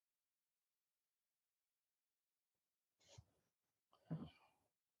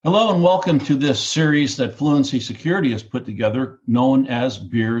Hello and welcome to this series that Fluency Security has put together known as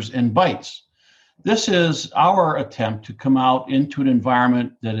Beers and Bites. This is our attempt to come out into an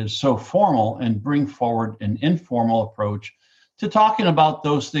environment that is so formal and bring forward an informal approach to talking about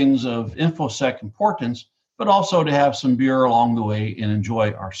those things of InfoSec importance, but also to have some beer along the way and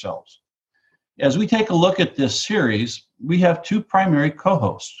enjoy ourselves. As we take a look at this series, we have two primary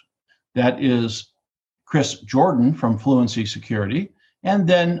co-hosts. That is Chris Jordan from Fluency Security, and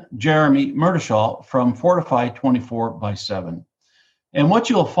then Jeremy Murdishaw from Fortify 24/7. And what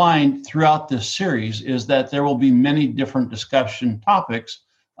you'll find throughout this series is that there will be many different discussion topics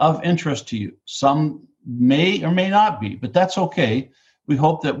of interest to you. Some may or may not be, but that's okay. We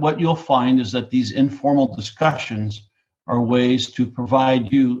hope that what you'll find is that these informal discussions are ways to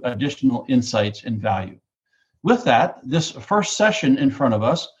provide you additional insights and value. With that, this first session in front of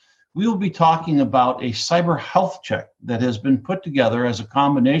us, we will be talking about a cyber health check that has been put together as a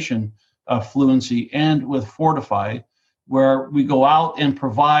combination of Fluency and with Fortify, where we go out and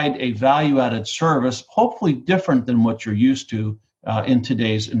provide a value-added service, hopefully different than what you're used to in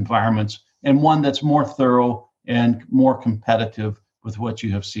today's environments, and one that's more thorough and more competitive with what you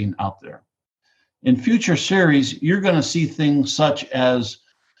have seen out there. In future series, you're going to see things such as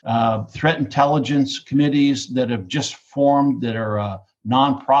threat intelligence committees that have just formed that are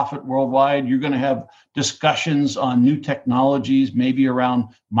nonprofit worldwide. You're going to have discussions on new technologies, maybe around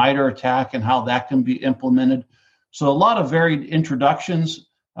MITRE ATT&CK and how that can be implemented. So a lot of varied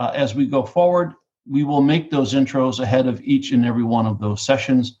introductions as we go forward. We will make those intros ahead of each and every one of those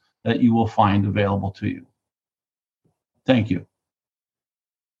sessions that you will find available to you. Thank you.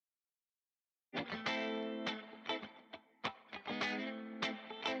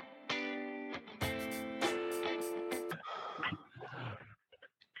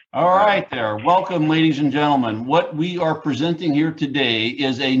 All right there. Welcome, ladies and gentlemen. What we are presenting here today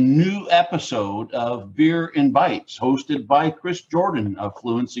is a new episode of Beer and Bites, hosted by Chris Jordan of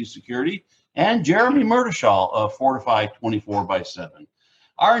Fluency Security and Jeremy Murdishaw of Fortify 24/7.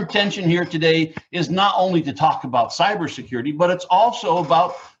 Our intention here today is not only to talk about cybersecurity, but it's also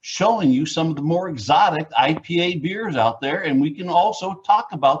about showing you some of the more exotic IPA beers out there, and we can also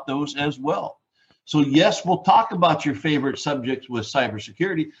talk about those as well. So yes, we'll talk about your favorite subjects with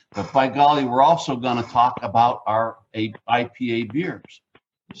cybersecurity, but by golly, we're also going to talk about our IPA beers.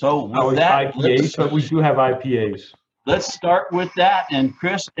 So with that, IPAs, but we do have IPAs. Let's start with that. And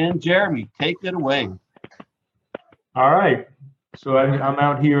Chris and Jeremy, take it away. All right. So I'm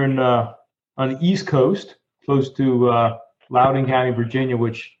out here on the East Coast, close to Loudoun County, Virginia,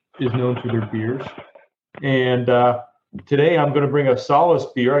 which is known for their beers. And today I'm going to bring a Solace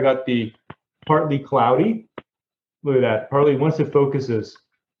beer. I got the Partly Cloudy. Look at that. Partly, once it focuses,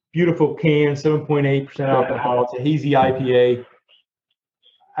 beautiful can, 7.8% alcohol. It's a hazy IPA.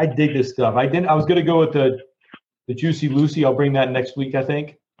 I dig this stuff. I was going to go with the Juicy Lucy. I'll bring that next week, I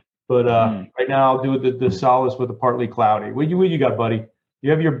think. But right now I'll do the Solace with the Partly Cloudy. What you got, buddy?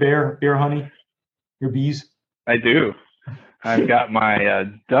 You have your bear honey, your bees? I do. I've got my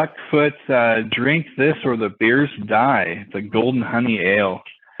Duckfoot Drink This or the Beers Die. It's a golden honey ale.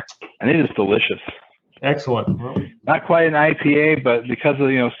 And it is delicious. Excellent. Not quite an IPA, but because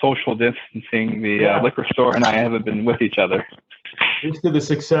of social distancing, the liquor store and I haven't been with each other. It's to the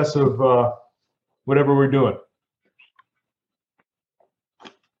success of whatever we're doing.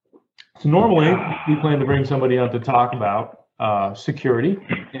 So normally we plan to bring somebody on to talk about security,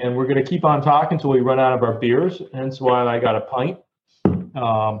 and we're going to keep on talking until we run out of our beers. Hence why I got a pint,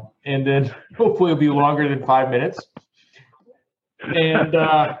 and then hopefully it'll be longer than 5 minutes. And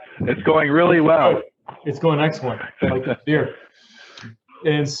it's going really well. It's going excellent. I like this beer.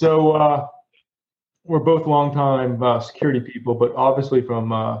 And so we're both longtime security people, but obviously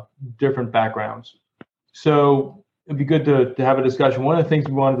from different backgrounds. So it'd be good to have a discussion. One of the things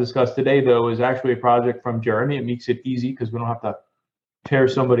we want to discuss today, though, is actually a project from Jeremy. It makes it easy because we don't have to tear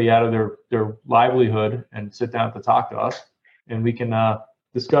somebody out of their livelihood and sit down to talk to us. And we can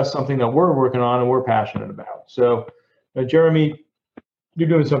discuss something that we're working on and we're passionate about. So, Jeremy, you're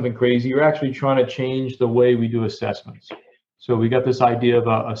doing something crazy. You're actually trying to change the way we do assessments. So we got this idea of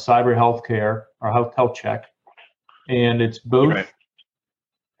a cyber healthcare or health check, and it's both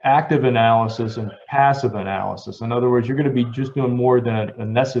active analysis and passive analysis. In other words, you're going to be just doing more than a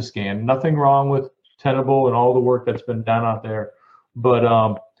Nessus scan. Nothing wrong with Tenable and all the work that's been done out there, but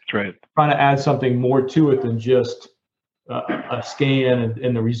trying to add something more to it than just a scan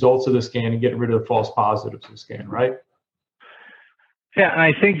and the results of the scan and getting rid of the false positives of the scan, right? Yeah, and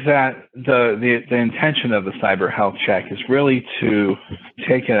I think that the intention of the cyber health check is really to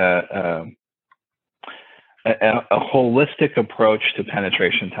take a a holistic approach to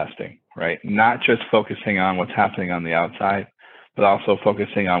penetration testing, right? Not just focusing on what's happening on the outside, but also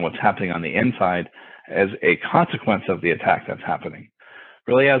focusing on what's happening on the inside as a consequence of the attack that's happening.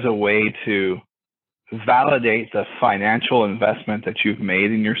 Really as a way to validate the financial investment that you've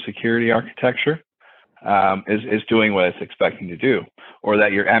made in your security architecture is doing what it's expecting to do, or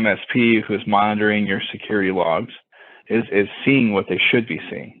that your MSP who's monitoring your security logs is seeing what they should be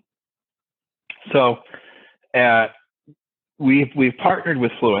seeing. So we've partnered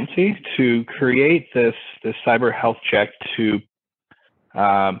with Fluency to create this cyber health check to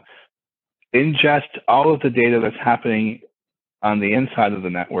ingest all of the data that's happening on the inside of the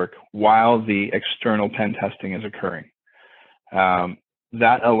network while the external pen testing is occurring.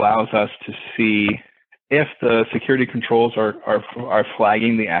 That allows us to see if the security controls are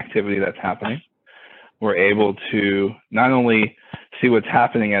flagging the activity that's happening. We're able to not only see what's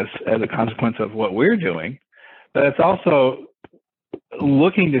happening as a consequence of what we're doing, but it's also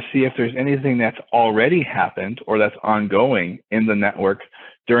looking to see if there's anything that's already happened or that's ongoing in the network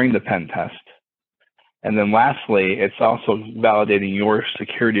during the pen test. And then lastly, it's also validating your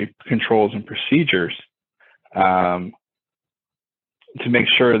security controls and procedures to make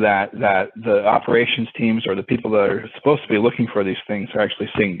sure that the operations teams or the people that are supposed to be looking for these things are actually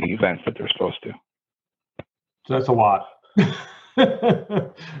seeing the events that they're supposed to. So that's a lot. I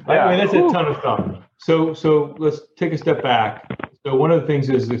mean, that's a ton of stuff. So let's take a step back. So one of the things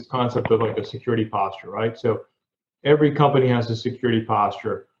is this concept of like a security posture, right? So every company has a security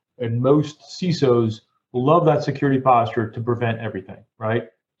posture, and most CISOs love that security posture to prevent everything, right?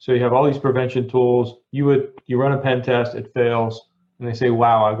 So you have all these prevention tools. You run a pen test, it fails, and they say,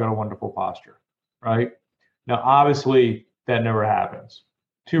 "Wow, I've got a wonderful posture," right? Now, obviously, that never happens.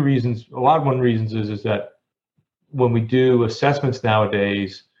 Two reasons. One reasons is that when we do assessments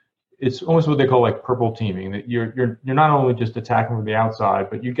nowadays, it's almost what they call like purple teaming. That you're not only just attacking from the outside,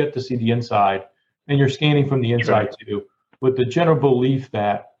 but you get to see the inside, and you're scanning from the inside too, with the general belief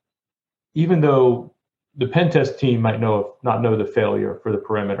that even though the pen test team might not know the failure for the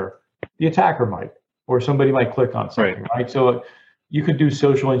perimeter, the attacker might, or somebody might click on something, right? So you could do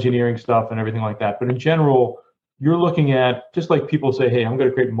social engineering stuff and everything like that, but in general, you're looking at, just like people say, hey, I'm going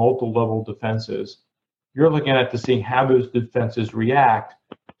to create multiple level defenses. You're looking at to see how those defenses react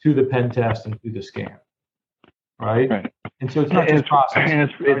to the pen test and to the scan, right? And so it's not just process,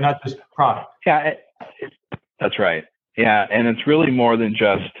 it's not just product. Yeah, that's right. Yeah, and it's really more than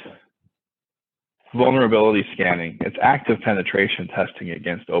just vulnerability scanning. It's active penetration testing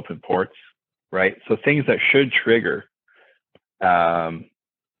against open ports, right? So things that should trigger a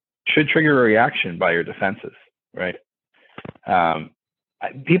reaction by your defenses, right?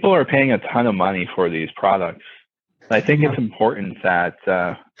 People are paying a ton of money for these products. I think it's important that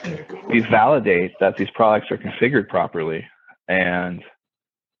we validate that these products are configured properly and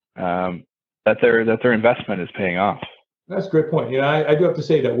that their investment is paying off. That's a great point. I do have to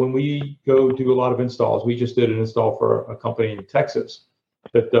say that when we go do a lot of installs, we just did an install for a company in Texas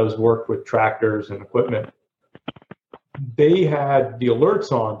that does work with tractors and equipment. They had the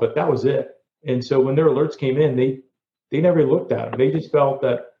alerts on, but that was it. And so when their alerts came in, they never looked at them. They just felt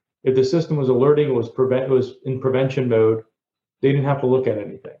that if the system was alerting, it was in prevention mode, they didn't have to look at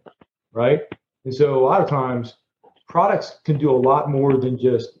anything, right? And so a lot of times, products can do a lot more than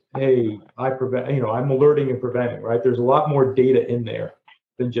just, hey, I'm alerting and preventing, right? There's a lot more data in there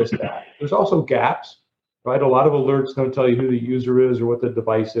than just that. There's also gaps, right? A lot of alerts don't tell you who the user is or what the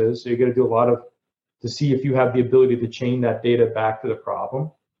device is. So you got to do a lot to see if you have the ability to chain that data back to the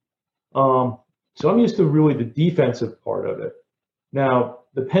problem. So I'm used to really the defensive part of it. Now,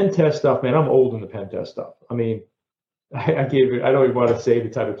 the pen test stuff, man, I'm old in the pen test stuff. I mean, I don't even want to say the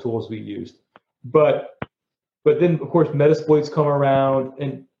type of tools we used. But then, of course, Metasploits come around,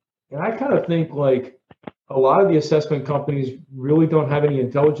 and I kind of think like a lot of the assessment companies really don't have any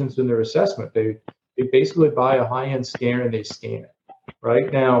intelligence in their assessment. They basically buy a high-end scanner and they scan it.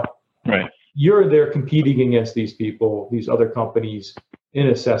 Right now, you're there competing against these people, these other companies in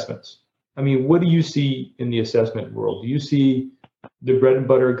assessments. I mean, what do you see in the assessment world? Do you see the bread and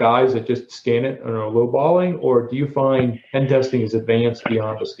butter guys that just scan it and are lowballing, or do you find pen testing is advanced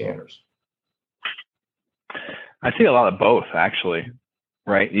beyond the scanners? I see a lot of both, actually,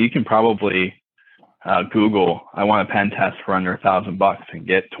 right? You can probably Google, I want a pen test for under $1,000 and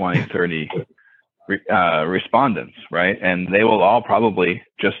get 20, 30 respondents, right? And they will all probably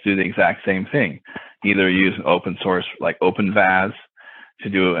just do the exact same thing. Either use an open source like OpenVAS to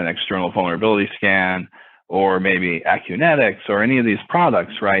do an external vulnerability scan, or maybe Acunetics or any of these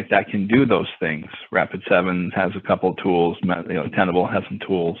products, right, that can do those things. Rapid7 has a couple of tools, Tenable has some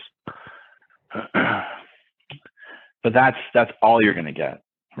tools. but that's all you're going to get,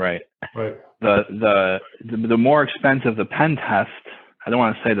 right? Right. The more expensive the pen test, I don't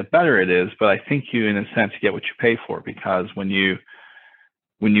want to say the better it is, but I think you, in a sense, get what you pay for, because when you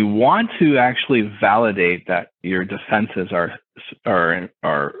want to actually validate that your defenses are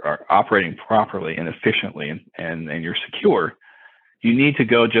operating properly and efficiently and you're secure, you need to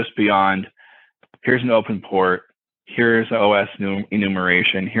go just beyond, here's an open port, here's OS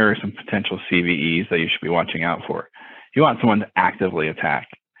enumeration, here are some potential CVEs that you should be watching out for. You want someone to actively attack.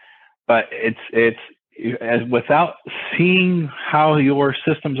 But it's without seeing how your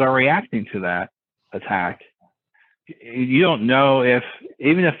systems are reacting to that attack, you don't know if,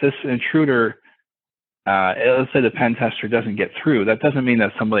 even if this intruder, let's say the pen tester doesn't get through, that doesn't mean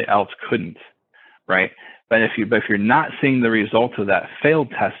that somebody else couldn't, right? But if you're not seeing the result of that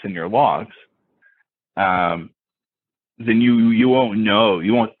failed test in your logs, then you won't know.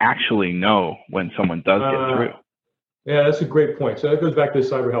 You won't actually know when someone does get through. Yeah, that's a great point. So that goes back to the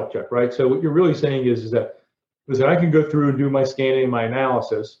cyber health check, right? So what you're really saying is that I can go through and do my scanning and my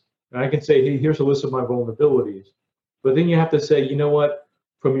analysis, and I can say, hey, here's a list of my vulnerabilities. But then you have to say, you know what,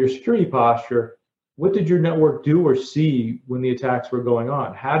 from your security posture, what did your network do or see when the attacks were going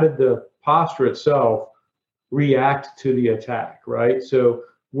on? How did the posture itself react to the attack, right? So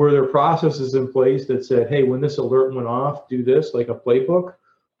were there processes in place that said, hey, when this alert went off, do this, like a playbook?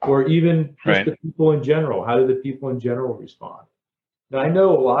 Or even just the people in general, how did the people in general respond? Now, I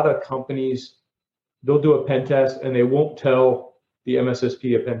know a lot of companies, they'll do a pen test and they won't tell the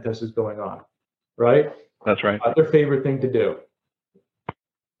MSSP a pen test is going on, right? That's right. Their favorite thing to do.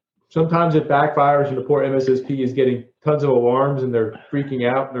 Sometimes it backfires and the poor MSSP is getting tons of alarms and they're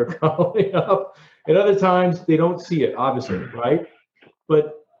freaking out and they're calling up. And other times they don't see it, obviously, right?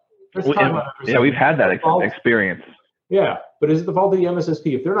 But we've had that experience. Yeah, but is it the fault of the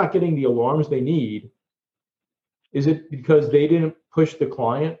MSSP? If they're not getting the alarms they need, is it because they didn't push the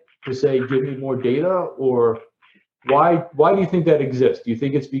client to say, give me more data? Or why do you think that exists? Do you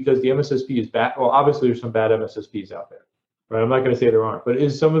think it's because the MSSP is bad? Well, obviously there's some bad MSSPs out there, right? I'm not going to say there aren't, but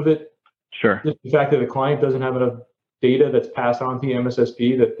is some of it just the fact that the client doesn't have enough data that's passed on to the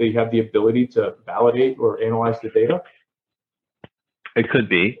MSSP that they have the ability to validate or analyze the data? It could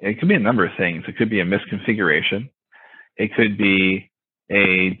be. It could be a number of things. It could be a misconfiguration. It could be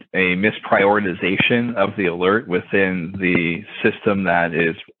a misprioritization of the alert within the system that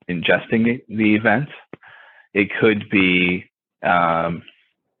is ingesting the event. It could be that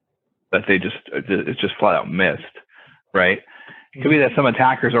it's just flat out missed, right? It could be that some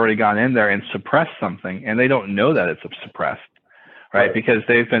attacker's already gone in there and suppressed something and they don't know that it's suppressed, right? Because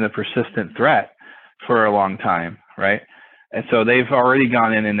they've been a persistent threat for a long time, right? And so they've already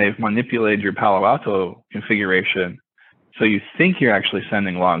gone in and they've manipulated your Palo Alto configuration. So you think you're actually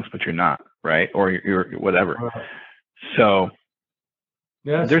sending logs, but you're not, right? Or you're whatever. Right. So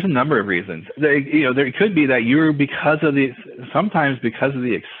there's a number of reasons. There could be that you're sometimes because of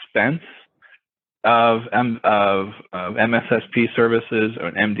the expense of MSSP services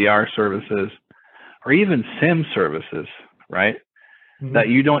or MDR services, or even SIM services, right? Mm-hmm. That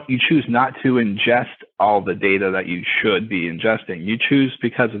you choose not to ingest all the data that you should be ingesting. You choose,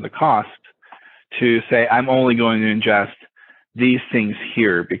 because of the cost, to say, I'm only going to ingest these things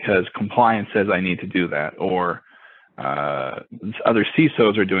here because compliance says I need to do that, or other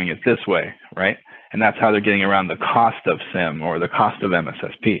CISOs are doing it this way, right? And that's how they're getting around the cost of SIM or the cost of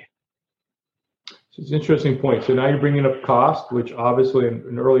MSSP. So it's an interesting point. So now you're bringing up cost, which obviously,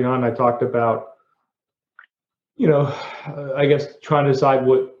 and early on I talked about, I guess trying to decide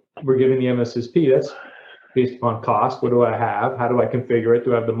what we're giving the MSSP. That's based upon cost. What do I have? How do I configure it?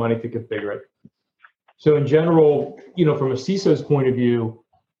 Do I have the money to configure it? So in general, from a CISO's point of view,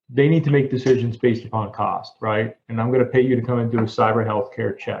 they need to make decisions based upon cost, right? And I'm going to pay you to come and do a cyber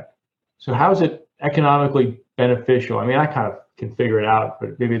healthcare check. So how is it economically beneficial? I mean, I kind of can figure it out,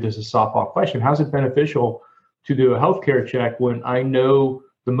 but maybe this is a softball question. How is it beneficial to do a healthcare check when I know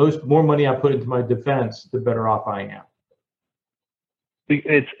the more money I put into my defense, the better off I am?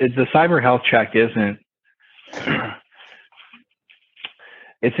 It's the cyber health check isn't.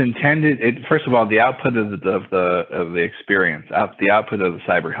 It's intended. First of all, the output of the experience, the output of the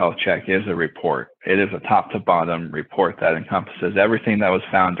cyber health check is a report. It is a top-to-bottom report that encompasses everything that was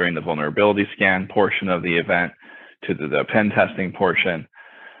found during the vulnerability scan portion of the event to the pen testing portion,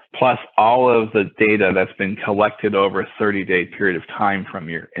 plus all of the data that's been collected over a 30-day period of time from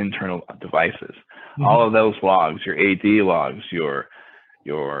your internal devices. Mm-hmm. All of those logs, your AD logs, your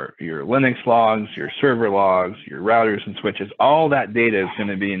Linux logs, your server logs, your routers and switches, all that data is going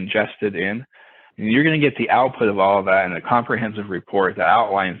to be ingested in, and you're going to get the output of all of that in a comprehensive report that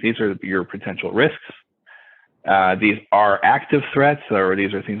outlines these are your potential risks, these are active threats, or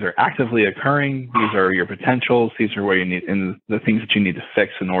these are things that are actively occurring. These are your potentials. These are where you need, and the things that you need to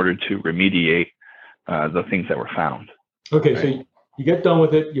fix in order to remediate the things that were found. Okay, right? so you get done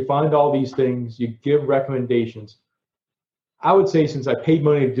with it, you find all these things, you give recommendations. I would say, since I paid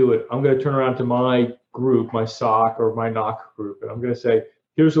money to do it, I'm going to turn around to my group, my SOC or my NOC group, and I'm going to say,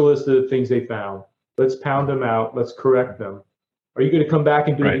 here's a list of the things they found. Let's pound them out. Let's correct them. Are you going to come back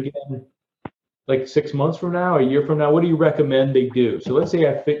and do Right. it again like 6 months from now, a year from now? What do you recommend they do? So let's say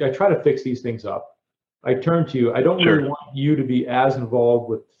I try to fix these things up. I turn to you. I don't really Sure. want you to be as involved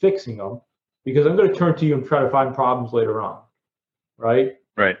with fixing them, because I'm going to turn to you and try to find problems later on, right?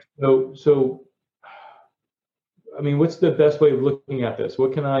 Right. So I mean, what's the best way of looking at this?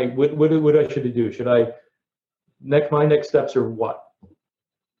 What I should do? Should my next steps are what?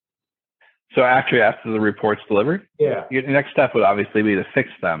 So after the report's delivered, Yeah. your next step would obviously be to fix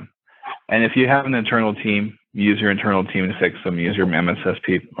them. And if you have an internal team, use your internal team to fix them. Use your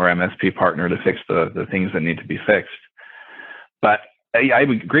MSSP or MSP partner to fix the things that need to be fixed. But I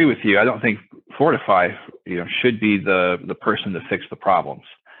would agree with you. I don't think Fortify, should be the person to fix the problems,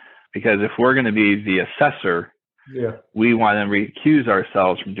 because if we're going to be the assessor, Yeah. we want to recuse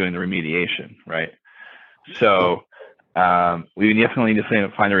ourselves from doing the remediation, right? So we definitely need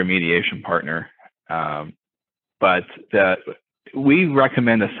to find a remediation partner. But we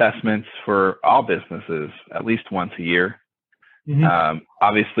recommend assessments for all businesses at least once a year. Mm-hmm.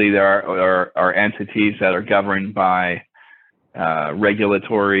 Obviously, there are entities that are governed by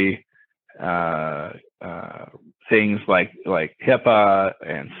regulatory things like HIPAA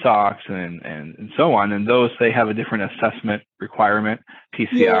and SOX and so on, and those, they have a different assessment requirement.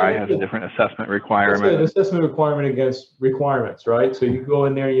 PCI has a different assessment requirement. It's an assessment requirement against requirements, right? So you go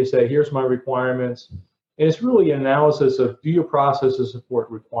in there and you say, here's my requirements, and it's really an analysis of, do your processes support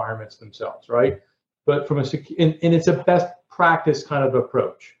requirements themselves, right? But from and it's a best practice kind of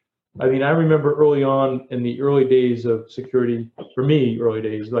approach. I mean, I remember early on in the early days of security, for me, early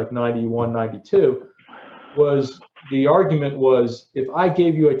days, like 91, 92, the argument was, if I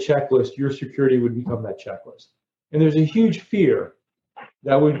gave you a checklist, your security would become that checklist. And there's a huge fear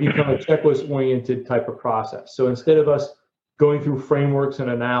that would become a checklist-oriented type of process. So instead of us going through frameworks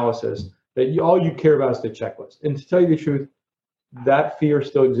and analysis, that all you care about is the checklist. And to tell you the truth, that fear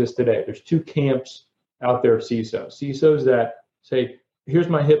still exists today. There's two camps out there of CISOs that say, here's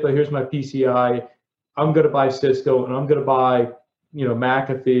my HIPAA, here's my PCI, I'm going to buy Cisco, and I'm going to buy,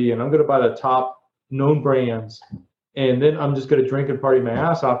 McAfee, and I'm going to buy the top known brands, and then I'm just going to drink and party my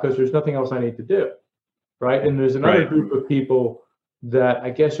ass off because there's nothing else I need to do, right? And there's another group of people that I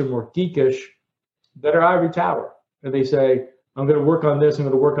guess are more geekish, that are ivory tower, and they say, I'm going to work on this, I'm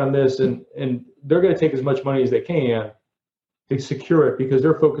going to work on this, and they're going to take as much money as they can to secure it because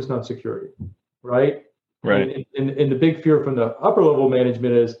they're focused on security, right? Right. And the big fear from the upper level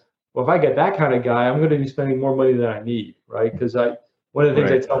management is, well, if I get that kind of guy, I'm going to be spending more money than I need, right? Because one of the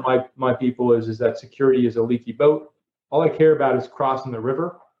things I tell my people is that security is a leaky boat. All I care about is crossing the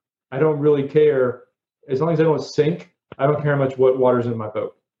river. I don't really care, as long as I don't sink, I don't care how much water's in my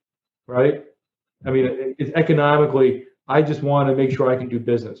boat, right? I mean, it's economically, I just want to make sure I can do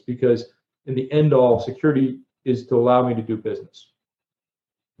business, because in the end all, security is to allow me to do business,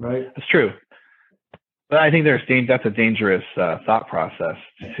 right? That's true. But I think that's a dangerous thought process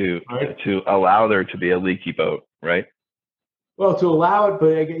to allow there to be a leaky boat, right? Well, to allow it,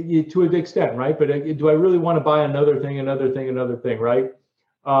 but to an extent, right? But do I really want to buy another thing, right?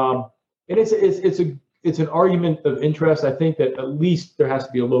 And it's an argument of interest. I think that at least there has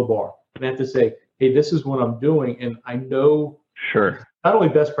to be a low bar, and I have to say, hey, this is what I'm doing, and I know. Sure. Not only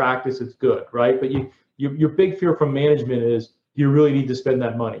best practice, it's good, right? But your big fear from management is, you really need to spend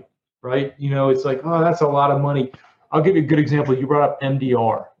that money, right? It's like, oh, that's a lot of money. I'll give you a good example. You brought up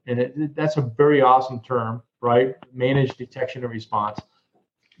MDR, and that's a very awesome term, right? Managed detection and response.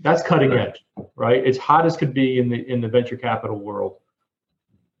 That's cutting edge, right? It's hot as could be in the venture capital world.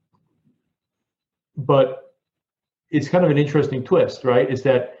 But it's kind of an interesting twist, right? Is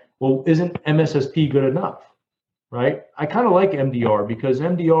that, well, isn't MSSP good enough, right? I kind of like MDR because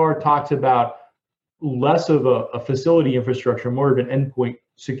MDR talks about less of a facility infrastructure, more of an endpoint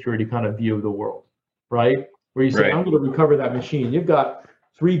security kind of view of the world, right? Where you say, I'm going to recover that machine. You've got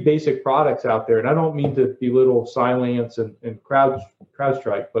 3 basic products out there, and I don't mean to belittle Cylance and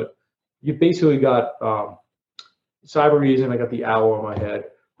CrowdStrike, but you basically got Cybereason. I got the owl on my head,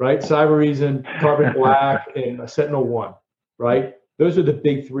 right? Cybereason, Carbon Black, and SentinelOne, right? Those are the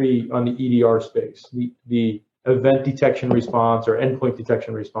big 3 on the EDR space. The event detection response or endpoint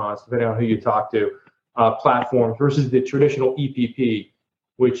detection response, depending on who you talk to, platforms versus the traditional EPP.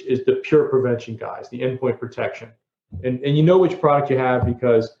 which is the pure prevention guys, the endpoint protection. And you know which product you have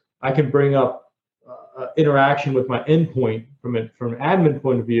because I can bring up interaction with my endpoint from an admin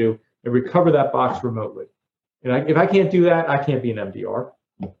point of view and recover that box remotely. And if I can't do that, I can't be an MDR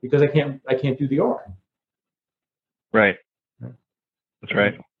because I can't do the R. Right. That's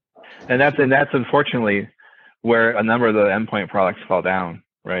right. And that's unfortunately where a number of the endpoint products fall down,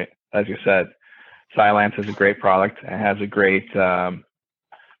 right? As you said, Cylance is a great product. It has a great ED.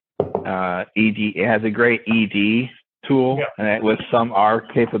 It has a great ED tool, and with some R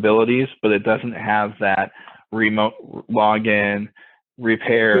capabilities, but it doesn't have that remote login,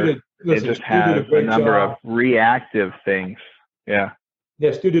 repair. It just has a number of reactive things. Yeah.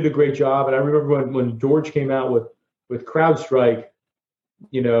 Yeah, Stu did a great job, and I remember when George came out with CrowdStrike,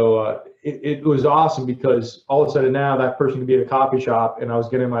 you know, it was awesome because all of a sudden now that person could be at a coffee shop, and I was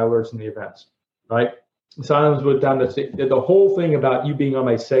getting my alerts in the events, right? Cylance went down the whole thing about you being on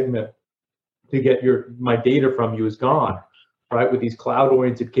my segment to get my data from you is gone, right? With these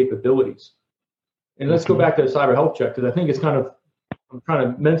cloud-oriented capabilities. And let's go back to the cyber health check because I think it's I'm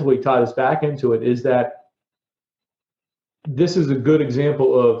trying to mentally tie this back into it. Is that this is a good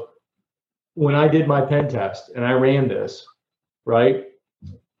example of when I did my pen test and I ran this, right?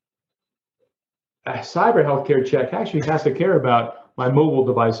 A cyber healthcare check actually has to care about my mobile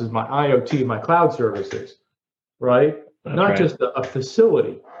devices, my IoT, my cloud services, right? That's Not right. just a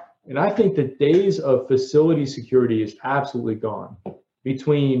facility. And I think the days of facility security is absolutely gone.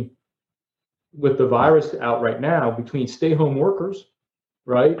 With the virus out right now, between stay-home workers,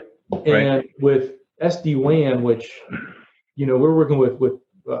 right? And with SD-WAN, which, you know, we're working with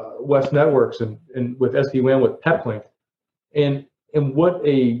West Networks and with SD-WAN with Peplink, and what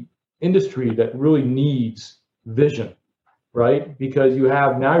a industry that really needs vision, right? Because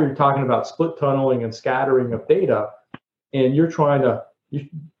now you're talking about split tunneling and scattering of data, and you're trying to,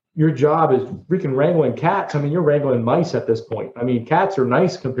 your job is freaking wrangling cats. I mean, you're wrangling mice at this point. I mean, cats are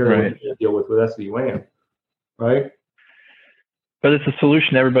nice compared to what you deal with SD-WAN, right? But it's a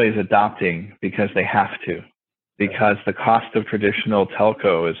solution everybody's adopting because they have to, because the cost of traditional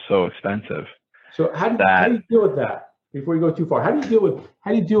telco is so expensive. So how do you deal with that? Before you go too far, how do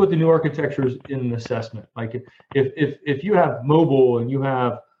you deal with the new architectures in an assessment? Like if you have mobile and you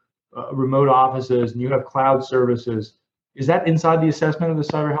have remote offices and you have cloud services, is that inside the assessment of the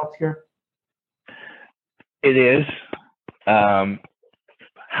cyber healthcare? It is.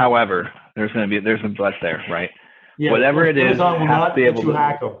 However, there's some but there, right? Yeah, whatever it is, Amazon will has not to be let able you to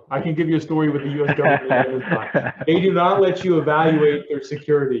hack them. I can give you a story with the U.S. government. They do not let you evaluate their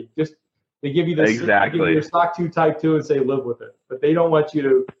security. They give you this exactly. They give you your SOC 2 Type 2 and say live with it, but they don't want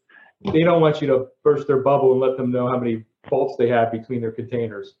you to burst their bubble and let them know how many faults they have between their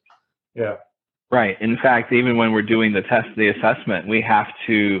containers. Yeah. Right. In fact, even when we're doing the assessment,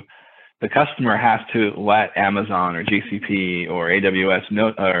 the customer has to let Amazon or GCP or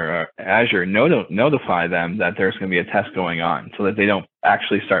AWS or Azure notify them that there's going to be a test going on, so that they don't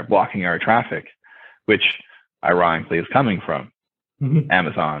actually start blocking our traffic, which ironically is coming from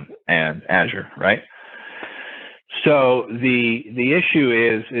Amazon and Azure, right? So the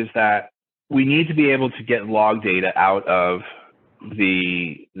issue is that we need to be able to get log data out of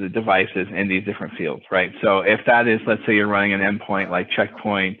the devices in these different fields, right? So if that is, let's say you're running an endpoint like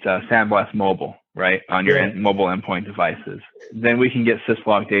Checkpoint SandBlast Mobile, right, on your mobile endpoint devices, then we can get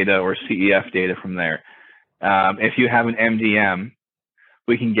syslog data or CEF data from there. If you have an MDM,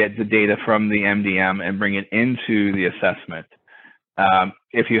 we can get the data from the MDM and bring it into the assessment.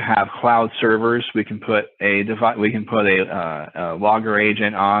 If you have cloud servers, we can put a logger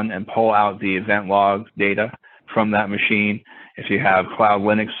agent on and pull out the event log data from that machine. If you have cloud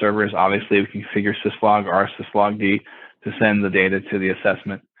Linux servers, obviously we can configure syslog or syslogd to send the data to the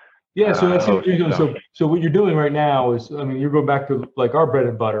assessment. Yeah, so that's what you're doing. So what you're doing right now is, I mean, you're going back to like our bread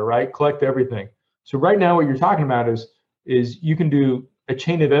and butter, right? Collect everything. So right now what you're talking about is you can do a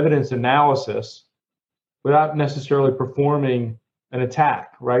chain of evidence analysis without necessarily performing an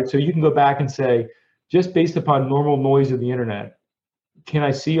attack, right? So you can go back and say, just based upon normal noise of the internet, can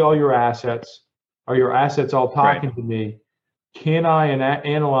I see all your assets? Are your assets all talking to me? Can I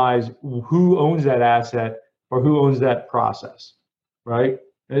analyze who owns that asset or who owns that process, right?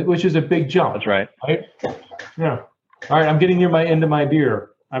 Which is a big jump. That's right. Right? Yeah. All right, I'm getting near my end of my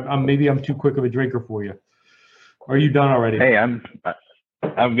beer. Maybe I'm too quick of a drinker for you. Are you done already? Hey,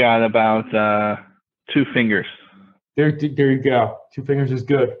 I've got about 2 fingers. There you go. 2 fingers is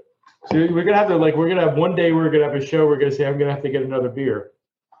good. So we're gonna have one day we're gonna have a show. We're gonna say I'm gonna have to get another beer.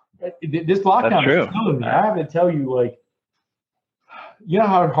 This lockdown is killing me. I have to tell you, like, you know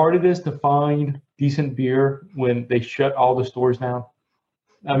how hard it is to find decent beer when they shut all the stores down?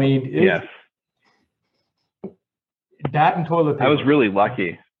 I mean, Yes. That and toilet paper. I was really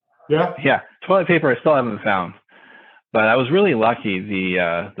lucky. Yeah. Yeah. Toilet paper I still haven't found. But I was really lucky.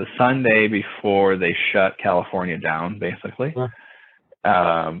 The Sunday before they shut California down, basically,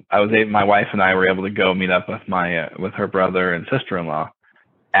 my wife and I were able to go meet up with with her brother and sister-in-law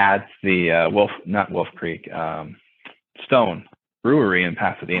at the Wolf Creek Stone Brewery in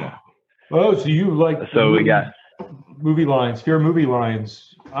Pasadena. Oh, so you like? So we got movie lines, Fear movie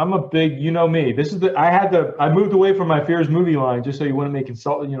lines. I'm a big, you know me. This is I moved away from my Fears movie line just so you wouldn't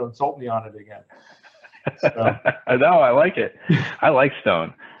insult me on it again. So. No, I like it. I like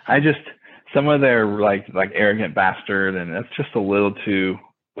Stone. Some of their like Arrogant Bastard, and that's just a little too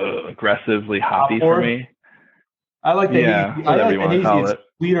aggressively hoppy for me. I like the hazy. I like the hazy. It's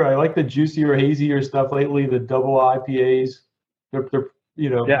sweeter. I like the juicier, hazier stuff lately. The double IPAs. They're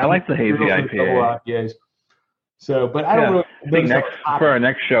Yeah, I like the hazy IPA. Double IPAs. So, but I don't really. I think for our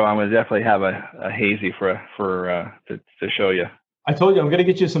next show, I'm gonna definitely have a hazy to show you. I told you I'm gonna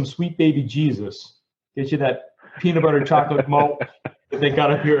get you some Sweet Baby Jesus. Get you that peanut butter chocolate malt that they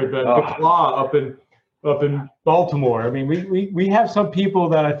got up here at the Claw up in Baltimore. I mean, we have some people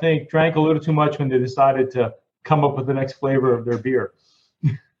that I think drank a little too much when they decided to come up with the next flavor of their beer.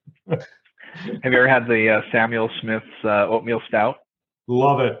 Have you ever had the Samuel Smith's oatmeal stout?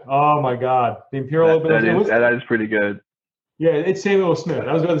 Love it. Oh my God, the Imperial oatmeal. That is pretty good. Yeah, it's Samuel Smith.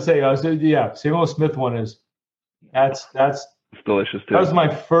 I was going to say, Samuel Smith one is that's. It's delicious too. That was my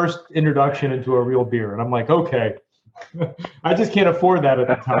first introduction into a real beer, and I'm like, okay, I just can't afford that at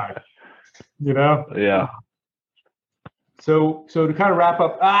the time, Yeah. So to kind of wrap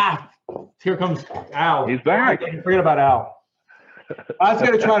up, here comes Al. He's back. Forget about Al. I was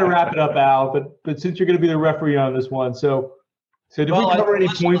going to try to wrap it up, Al, but since you're going to be the referee on this one, so did we cover any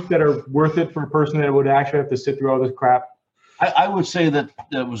points that are worth it for a person that would actually have to sit through all this crap? I would say that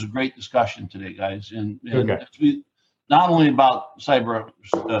was a great discussion today, guys, and okay. Not only about cyber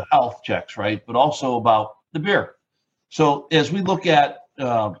health checks, right, but also about the beer. So as we look at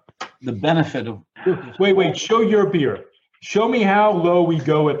the benefit of... Wait, show your beer. Show me how low we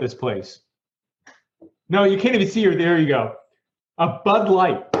go at this place. No, you can't even see her. There you go. A Bud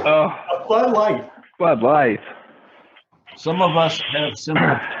Light. A Bud Light. Bud Light. Some of us have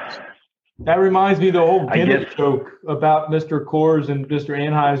similar things. That reminds me of the old Guinness joke about Mr. Coors and Mr.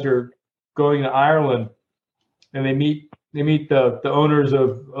 Anheuser going to Ireland. And they meet the owners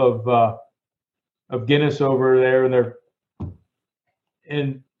of Guinness over there,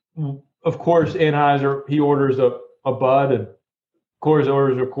 and of course Anheuser, he orders a Bud, and Coors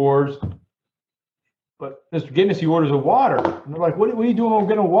orders a Coors, but Mr. Guinness, he orders a water, and they're like, what are you doing? I'm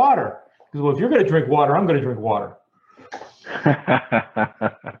getting water. Because well, if you're going to drink water, I'm going to drink water.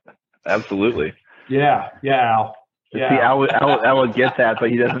 Absolutely. Yeah, Al. Yeah. See, I would get that, but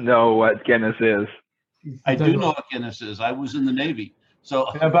he doesn't know what Guinness is. I do know what Guinness is. I was in the Navy. So,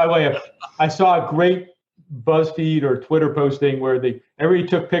 and by the way, I saw a great BuzzFeed or Twitter posting where everybody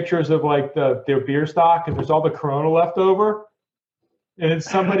took pictures of like their beer stock, and there's all the Corona left over. And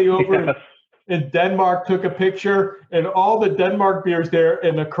somebody over in Denmark took a picture, and all the Denmark beers there,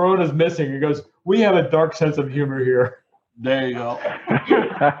 and the Corona's missing. He goes, "We have a dark sense of humor here." There you go.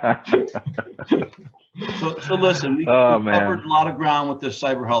 So listen, we covered a lot of ground with this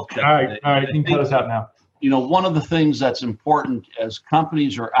cyber health check. All right, you can cut us out now. One of the things that's important as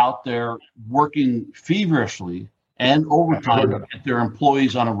companies are out there working feverishly and overtime to get their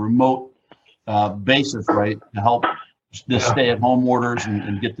employees on a remote basis, right, to help this stay-at-home orders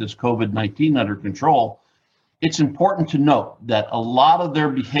and get this COVID-19 under control, it's important to note that a lot of their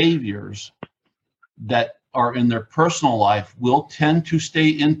behaviors that are in their personal life will tend to stay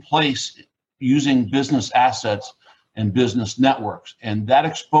in place using business assets and business networks. And that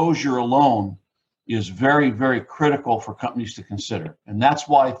exposure alone is very, very critical for companies to consider. And that's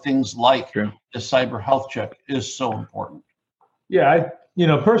why things like the cyber health check is so important. Yeah,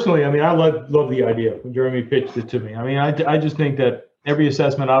 personally, I love the idea when Jeremy pitched it to me. I just think that every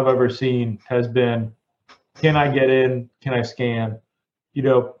assessment I've ever seen has been, can I get in? Can I scan?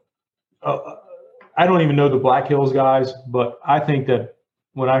 I don't even know the Black Hills guys, but I think that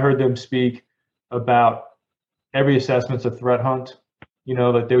when I heard them speak about every assessment's a threat hunt,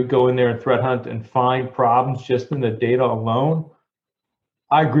 that they would go in there and threat hunt and find problems just in the data alone,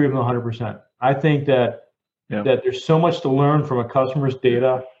 I agree with them 100%. I think that there's so much to learn from a customer's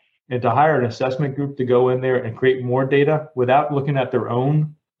data, and to hire an assessment group to go in there and create more data without looking at their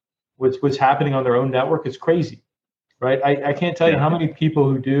own, what's happening on their own network is crazy, right? I can't tell you how many people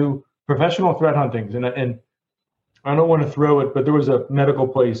who do professional threat huntings, and I don't want to throw it, but there was a medical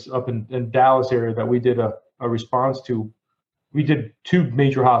place up in Dallas area that we did a response to we did 2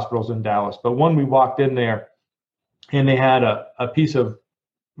 major hospitals in Dallas, but one we walked in there and they had a piece of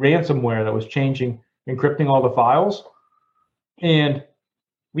ransomware that was encrypting all the files. And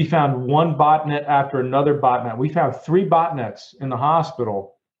we found one botnet after another botnet. We found 3 botnets in the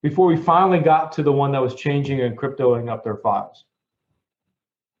hospital before we finally got to the one that was changing and cryptoing up their files.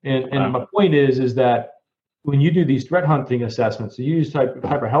 And my point is that when you do these threat hunting assessments, you use type of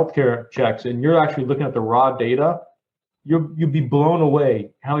healthcare checks, and you're actually looking at the raw data, you'll be blown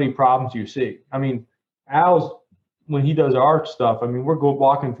away how many problems you see. I mean, Al's, when he does our stuff, I mean, we're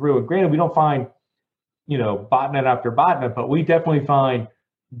walking through, and granted, we don't find, botnet after botnet, but we definitely find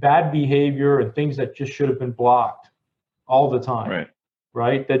bad behavior and things that just should have been blocked all the time.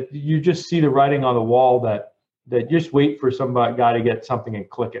 Right? That you just see the writing on the wall that just wait for some guy to get something and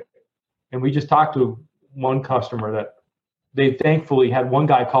click it. And we just talked to one customer that they thankfully had one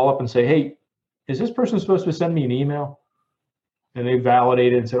guy call up and say, hey, is this person supposed to send me an email? And they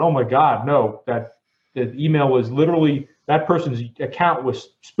validated and said, oh my God, no, that the email was literally, that person's account was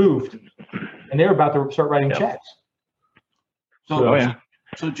spoofed and they were about to start writing checks.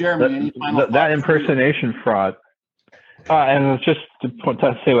 So Jeremy, any final that impersonation fraud, and just to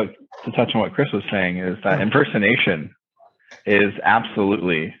touch on what Chris was saying, is that impersonation is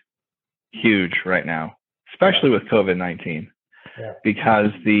absolutely huge right now, especially with COVID-19,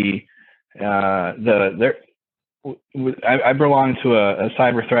 because I belong to a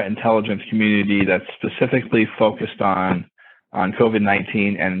cyber threat intelligence community that's specifically focused on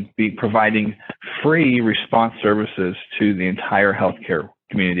COVID-19 and providing free response services to the entire healthcare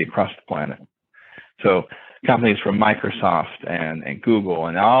community across the planet. So companies from Microsoft and Google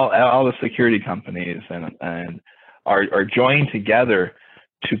and all the security companies and are joined together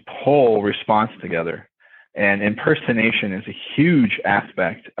to pull response together. And impersonation is a huge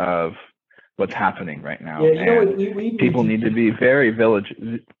aspect of what's happening right now. People need to be very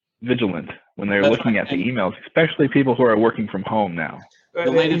vigilant when they're looking at the emails, especially people who are working from home now.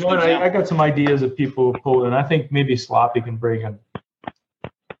 I got some ideas of people pull in. I think maybe Sloppy can bring in.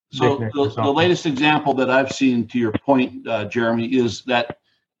 So the latest example that I've seen, to your point, Jeremy, is that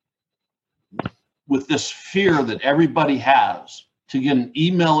with this fear that everybody has to get an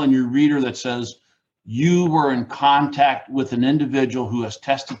email in your reader that says you were in contact with an individual who has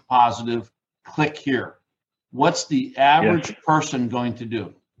tested positive, click here. What's the average person going to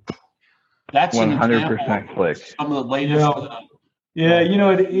do? That's 100% click. Some of the latest.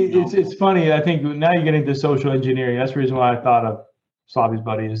 It's funny. I think now you're getting into social engineering. That's the reason why I thought of Sloppy's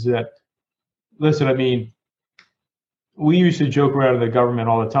buddy is that, listen, I mean, we used to joke around in the government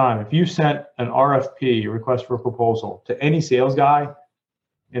all the time. If you sent an RFP, a request for a proposal, to any sales guy,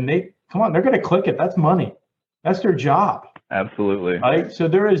 and they're going to click it. That's money. That's their job. Absolutely. Right. So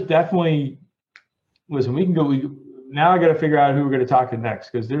there is definitely, listen, now I got to figure out who we're going to talk to next,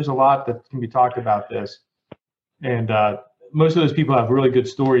 because there's a lot that can be talked about this. And most of those people have really good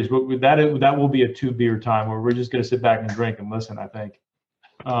stories, but that will be a 2-beer time where we're just going to sit back and drink and listen, I think.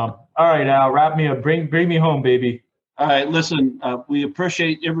 All right, Al, wrap me up. Bring me home, baby. All right, listen, we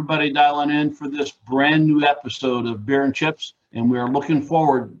appreciate everybody dialing in for this brand new episode of Beer and Chips, and we are looking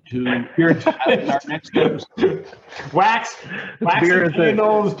forward to our next episode. Wax beers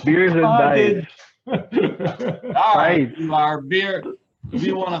and bondage. All right, to our beer.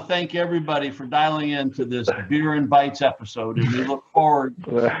 We want to thank everybody for dialing in to this Beer and Bites episode, and we look forward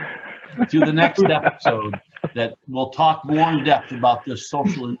to the next episode that we'll talk more in depth about this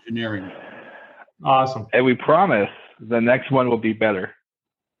social engineering. Awesome. And we promise the next one will be better.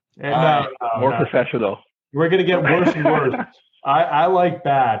 And more professional. We're going to get worse and worse. I like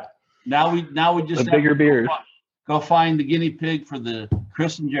bad. Now we just the bigger beers. Go find the guinea pig for the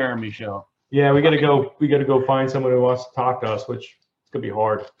Chris and Jeremy show. Yeah, we got to go find someone who wants to talk to us, which it's going to be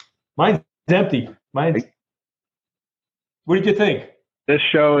hard. Mine's empty. What did you think? This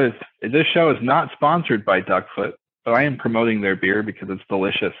show is not sponsored by Duckfoot, but I am promoting their beer because it's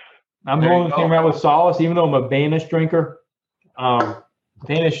delicious. I'm going the same route with Solace, even though I'm a Danish drinker.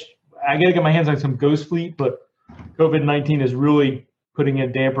 Danish, I got to get my hands on some Ghost Fleet, but COVID-19 is really putting a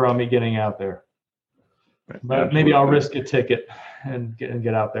damper on me getting out there. But maybe I'll risk a ticket and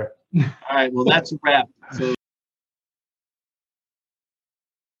get out there. All right, well, that's a wrap. So